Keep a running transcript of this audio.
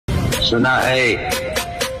सुना है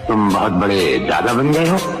तुम बहुत बड़े दादा बन गए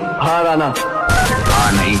हो। हाँ गाना।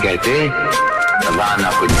 हाँ नहीं कहते तो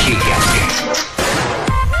गाना को जी कहते हैं।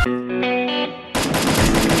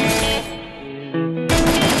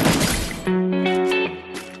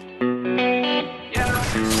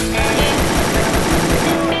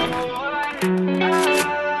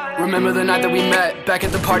 Remember the night that we met, back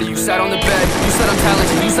at the party, you sat on the bed. You said I'm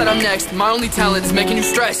talented, you said I'm next. My only talent is making you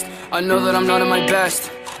stressed. I know that I'm not at my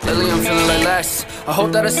best. Lately I'm feeling like less. I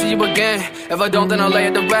hope that I see you again. If I don't, then I'll lay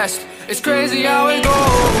it to rest. It's crazy how it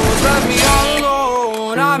goes, left me all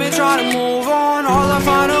alone. I've been trying to move on, all I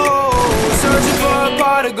find are holes. Searching for a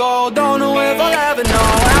pot of gold, don't know if I'll ever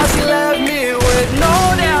know how she left me with no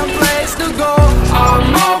damn place to go.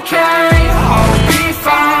 I'm okay, I'll be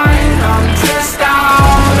fine. I'm just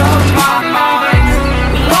out of my mind.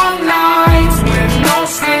 Long nights with no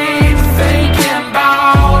sleep, thinking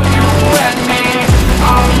about you and me.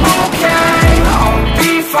 I'm okay, I'll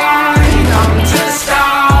be fine. I'm just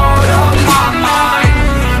out of my mind.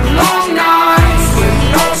 Long nights with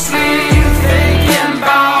no sleep, thinking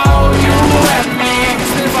about you and me.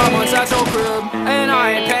 It's been 5 months at your crib, and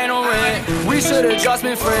I ain't paying no rent. We should've just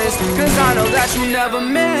been friends, cause I know that you never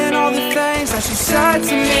meant all the things that you said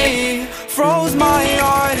to me. Froze my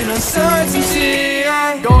heart in uncertainty.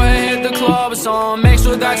 Go ahead, hit the club or song, make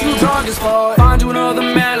sure that you drunk as fuck. Find you another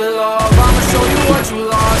man to love, I'ma show you what you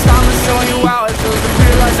lost. I'ma show you how it feels to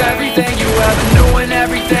realize everything you ever knew and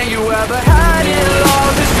everything you ever had in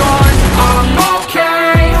love is gone. I'm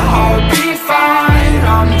okay, I'll be fine.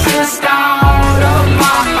 I'm just out of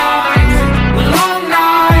my mind. Long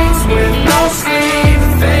nights with no sleep,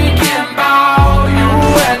 thinking about you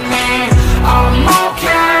and me. I'm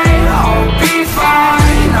okay, I'll be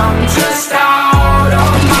fine. I'm just out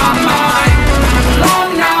of my mind.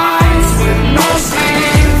 Long nights with no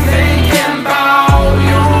sleep, thinking about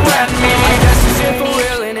you and me. I guess it's it for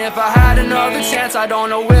real, and if I had another chance, I don't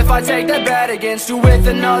know if I'd take that bet against you with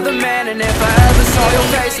another man. And if I ever saw your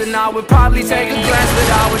face, then I would probably take a glance, but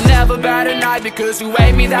I would never bat an eye because you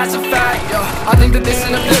hate me, that's a fact. I think that this is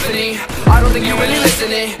an epiphany, I don't think you're really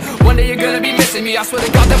listening. One day you're gonna be missing me, I swear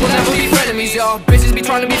to God that we'll never be frenemies. Y'all bitches be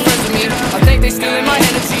trying to be friends with me, I think they stealing my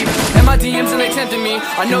energy and my DMs and they tempting me.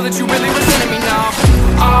 I know that you really resenting me now.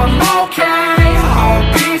 I'm okay, I'll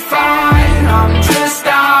be fine. I'm just